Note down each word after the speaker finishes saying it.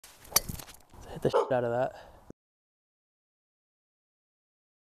Hit the shit out of that.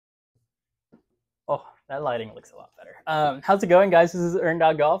 Oh, that lighting looks a lot better. How's it going, guys? This is Earned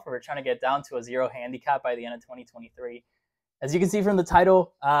Out Golf. We're trying to get down to a 0 handicap by the end of 2023. As you can see from the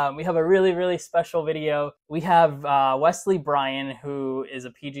title, we have a really, really special video. We have Wesley Bryan, who is a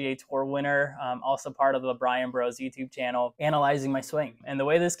PGA Tour winner, also part of the Bryan Bros YouTube channel, analyzing my swing. And the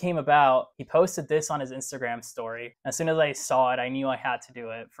way this came about, he posted this on his Instagram story. As soon as I saw it, I knew I had to do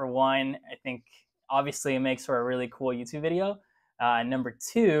it. For one, I think obviously it makes for a really cool YouTube video. Number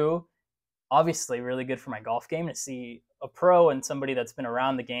two, obviously really good for my golf game to see a pro and somebody that's been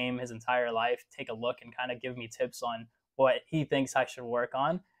around the game his entire life take a look and kind of give me tips on what he thinks I should work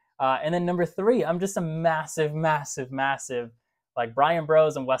on. And then number three, I'm just a massive like Bryan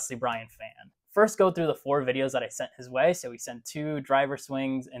Bros and Wesley Bryan fan. First, go through the 4 videos that I sent his way. So we sent 2 driver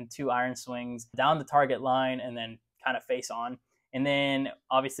swings and 2 iron swings down the target line and then kind of face on. And then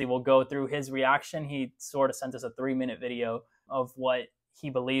obviously we'll go through his reaction. He sort of sent us a 3-minute video of what he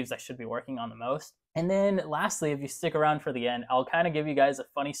believes I should be working on the most. And then lastly, if you stick around for the end, I'll kind of give you guys a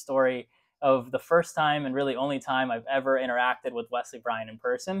funny story of the first time and really only time I've ever interacted with Wesley Bryan in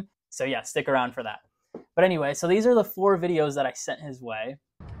person. So yeah, stick around for that. But anyway, so these are the 4 videos that I sent his way.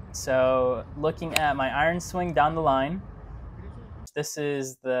 So looking at my iron swing down the line, this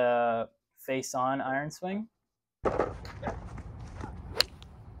is the face on iron swing.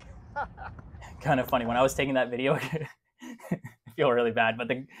 Kind of funny, when I was taking that video, I feel really bad, but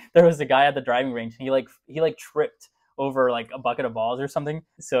there was a guy at the driving range and he tripped over like a bucket of balls or something.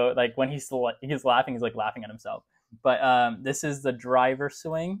 So like when he's laughing, he's like laughing at himself. But this is the driver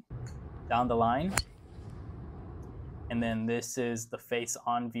swing down the line. And then this is the face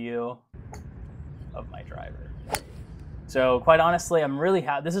on view of my driver. So quite honestly, I'm really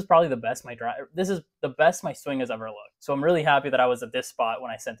happy. This is probably the best this is the best my swing has ever looked. So I'm really happy that I was at this spot when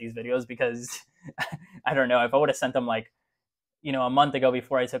I sent these videos, because I don't know, if I would have sent them like, you know, a month ago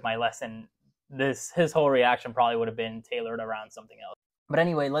before I took my lesson, his whole reaction probably would have been tailored around something else. But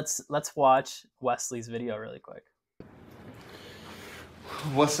anyway, let's watch Wesley's video really quick.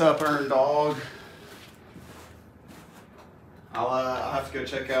 What's up, Earned Dog? I'll have to go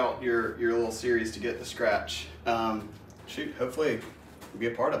check out your little series to get the scratch. Shoot, hopefully you'll be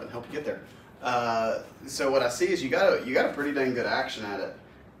a part of it and help you get there. So what I see is you got a pretty dang good action at it,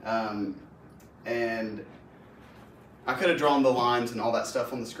 and I could have drawn the lines and all that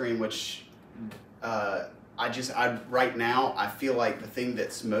stuff on the screen, which right now I feel like the thing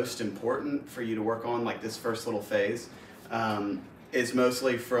that's most important for you to work on, like this first little phase, is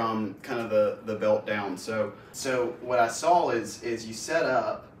mostly from kind of the belt down. So what I saw is you set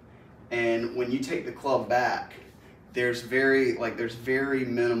up, and when you take the club back, there's very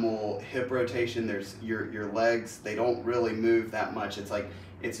minimal hip rotation. There's your legs, they don't really move that much.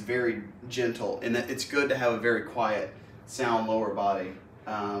 It's very gentle, and it's good to have a very quiet sound lower body.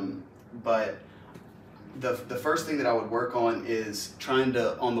 But the first thing that I would work on is trying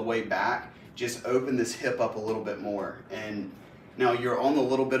to, on the way back, just open this hip up a little bit more. And now you're on a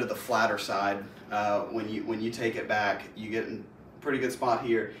little bit of the flatter side. When you take it back, you get in a pretty good spot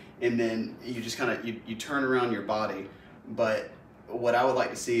here, and then you just kind of you turn around your body. But what I would like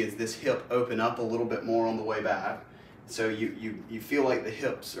to see is this hip open up a little bit more on the way back. So you feel like the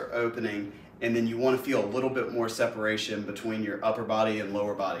hips are opening, and then you want to feel a little bit more separation between your upper body and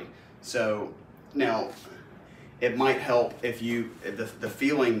lower body. So now it might help if the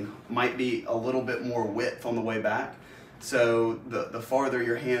feeling might be a little bit more width on the way back. So the farther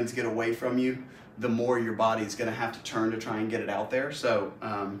your hands get away from you, the more your body's going to have to turn to try and get it out there. So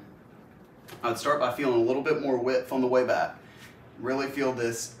I'd start by feeling a little bit more width on the way back. Really feel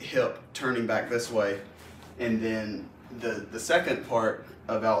this hip turning back this way. And then the second part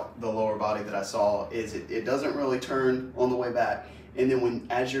about the lower body that I saw is it doesn't really turn on the way back. And then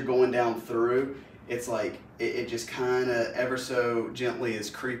as you're going down through, it's like it just kind of ever so gently is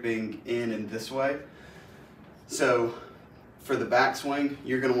creeping in this way. So for the backswing,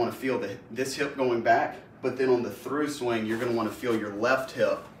 you're going to want to feel this hip going back, but then on the through swing, you're going to want to feel your left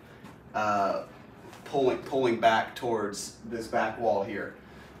hip pulling back towards this back wall here.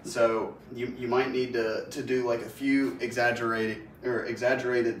 So you might need to do like a few exaggerated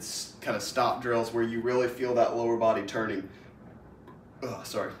kind of stop drills where you really feel that lower body turning. Oh,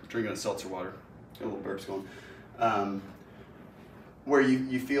 sorry, drinking a seltzer water. Got a little burps going. Where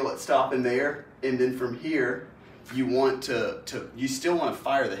you feel it stopping there, and then from here, you still want to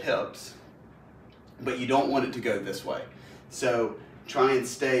fire the hips, but you don't want it to go this way. So try and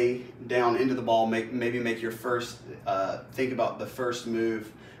stay down into the ball. Maybe make your first, think about the first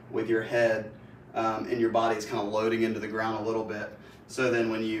move with your head and your body is kind of loading into the ground a little bit. So then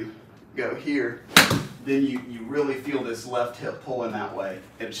when you go here, then you really feel this left hip pulling that way.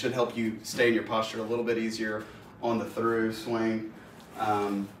 It should help you stay in your posture a little bit easier on the through swing.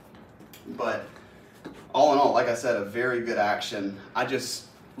 But all in all, like I said, a very good action. I just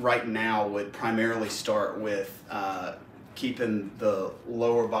right now would primarily start with keeping the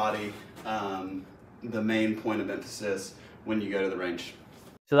lower body the main point of emphasis when you go to the range.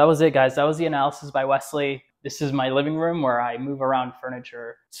 So that was it, guys. That was the analysis by Wesley. This is my living room where I move around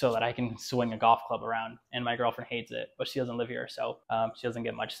furniture so that I can swing a golf club around, and my girlfriend hates it, but she doesn't live here, so she doesn't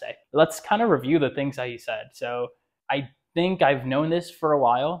get much say. Let's kind of review the things that he said. So I think I've known this for a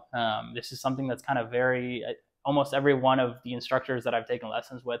while. This is something that's kind of almost every one of the instructors that I've taken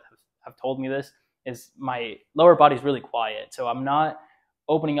lessons with have told me this, is my lower body's really quiet. So I'm not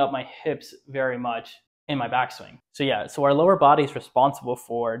opening up my hips very much in my backswing. So yeah, so our lower body is responsible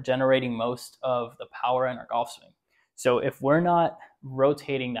for generating most of the power in our golf swing. So if we're not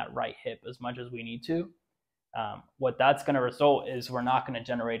rotating that right hip as much as we need to, what that's going to result is we're not going to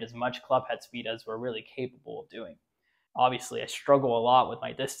generate as much club head speed as we're really capable of doing. Obviously, I struggle a lot with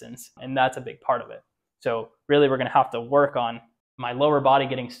my distance, and that's a big part of it. So really, we're going to have to work on my lower body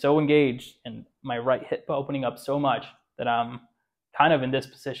getting so engaged and my right hip opening up so much that I'm kind of in this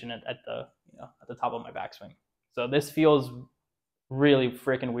position at the top of my backswing. So this feels really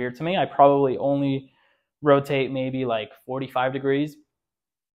freaking weird to me. I probably only rotate maybe like 45 degrees,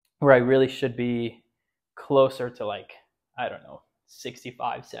 where I really should be closer to like, I don't know,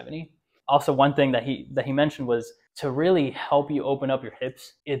 65, 70. Also, one thing that he mentioned was to really help you open up your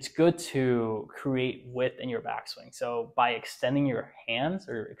hips, it's good to create width in your backswing. So by extending your hands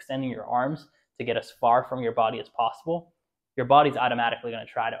or extending your arms to get as far from your body as possible, your body's automatically going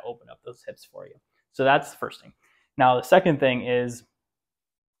to try to open up those hips for you. So that's the first thing. Now, the second thing is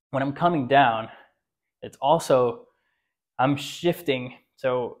when I'm coming down, it's also, I'm shifting.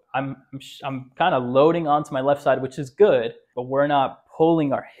 So I'm kind of loading onto my left side, which is good, but we're not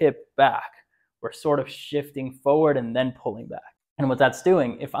pulling our hip back. We're sort of shifting forward and then pulling back. And what that's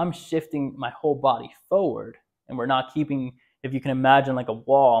doing, if I'm shifting my whole body forward and we're not keeping, if you can imagine like a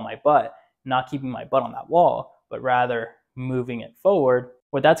wall on my butt, not keeping my butt on that wall, but rather moving it forward,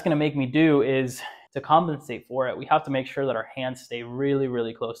 what that's going to make me do is, to compensate for it, we have to make sure that our hands stay really,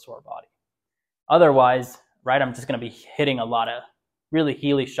 really close to our body. Otherwise, right, I'm just going to be hitting a lot of really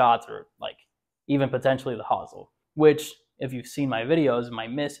heely shots, or like even potentially the hosel, which if you've seen my videos, my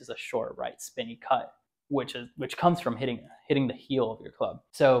miss is a short right spinny cut, which comes from hitting the heel of your club.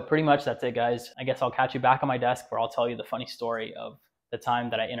 So pretty much that's it, guys. I guess I'll catch you back on my desk where I'll tell you the funny story of the time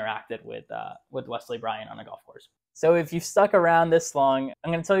that I interacted with Wesley Bryan on a golf course. So if you've stuck around this long,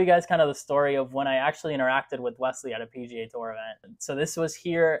 I'm going to tell you guys kind of the story of when I actually interacted with Wesley at a PGA Tour event. So this was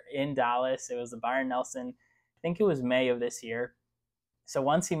here in Dallas. It was the Byron Nelson. I think it was May of this year. So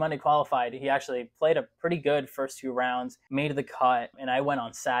once he Monday qualified, he actually played a pretty good first 2 rounds, made the cut, and I went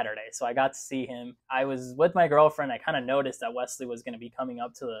on Saturday. So I got to see him. I was with my girlfriend. I kind of noticed that Wesley was going to be coming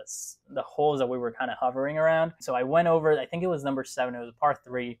up to the holes that we were kind of hovering around. So I went over, I think it was number 7. It was a par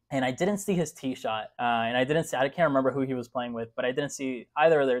 3, and I didn't see his tee shot. And I can't remember who he was playing with, but I didn't see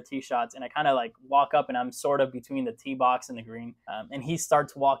either of their tee shots. And I kind of like walk up, and I'm sort of between the tee box and the green. And he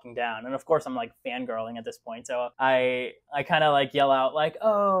starts walking down. And of course, I'm like fangirling at this point. So I kind of like yell out, like,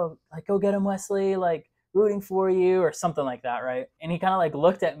 oh, like, go get him, Wesley, like, rooting for you, or something like that, right? And he kind of like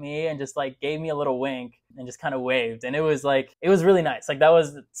looked at me and just like gave me a little wink and just kind of waved. And it was really nice. Like, that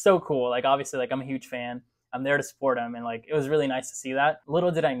was so cool. Like, obviously, like, I'm a huge fan. I'm there to support him. And like, it was really nice to see that. Little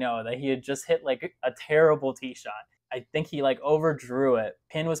did I know that he had just hit like a terrible tee shot. I think he like overdrew it.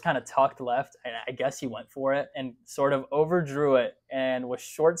 Pin was kind of tucked left, and I guess he went for it and sort of overdrew it and was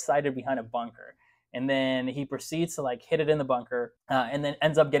short-sighted behind a bunker. And then he proceeds to like hit it in the bunker and then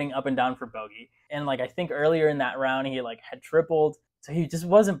ends up getting up and down for bogey. And like, I think earlier in that round, he like had tripled. So he just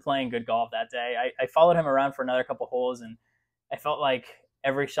wasn't playing good golf that day. I followed him around for another couple holes, and I felt like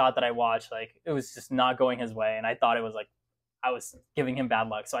every shot that I watched, like, it was just not going his way. And I thought it was like, I was giving him bad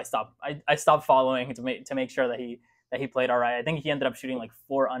luck. So I stopped following to make sure that he played all right. I think he ended up shooting like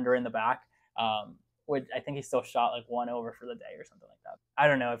 4 under in the back. Which I think he still shot like 1 over for the day or something like that. I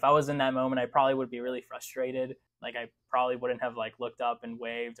don't know. If I was in that moment, I probably would be really frustrated. Like, I probably wouldn't have like looked up and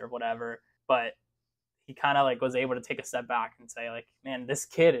waved or whatever. But he kind of like was able to take a step back and say, like, man, this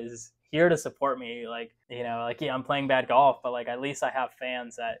kid is here to support me. Like, you know, like, yeah, I'm playing bad golf, but like, at least I have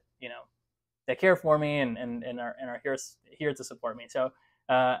fans that, you know, that care for me and are here to support me. So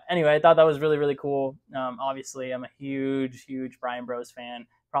anyway, I thought that was really, really cool. Obviously, I'm a huge Bryan Bros fan.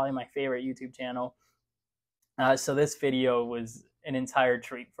 Probably my favorite YouTube channel. So this video was an entire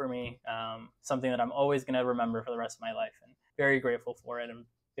treat for me, something that I'm always going to remember for the rest of my life, and very grateful for it. And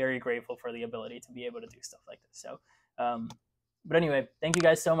very grateful for the ability to be able to do stuff like this. So, but anyway, thank you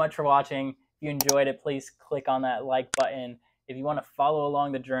guys so much for watching. If you enjoyed it, please click on that like button. If you want to follow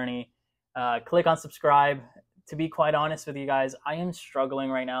along the journey, click on subscribe. To be quite honest with you guys, I am struggling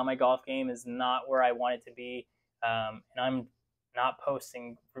right now. My golf game is not where I want it to be, and I'm not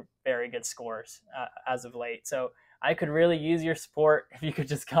posting very good scores as of late. So I could really use your support if you could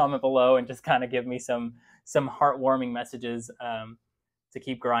just comment below and just kind of give me some heartwarming messages to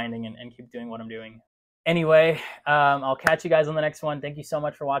keep grinding and keep doing what I'm doing. Anyway, I'll catch you guys on the next one. Thank you so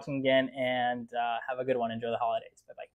much for watching again, and have a good one. Enjoy the holidays. Bye-bye.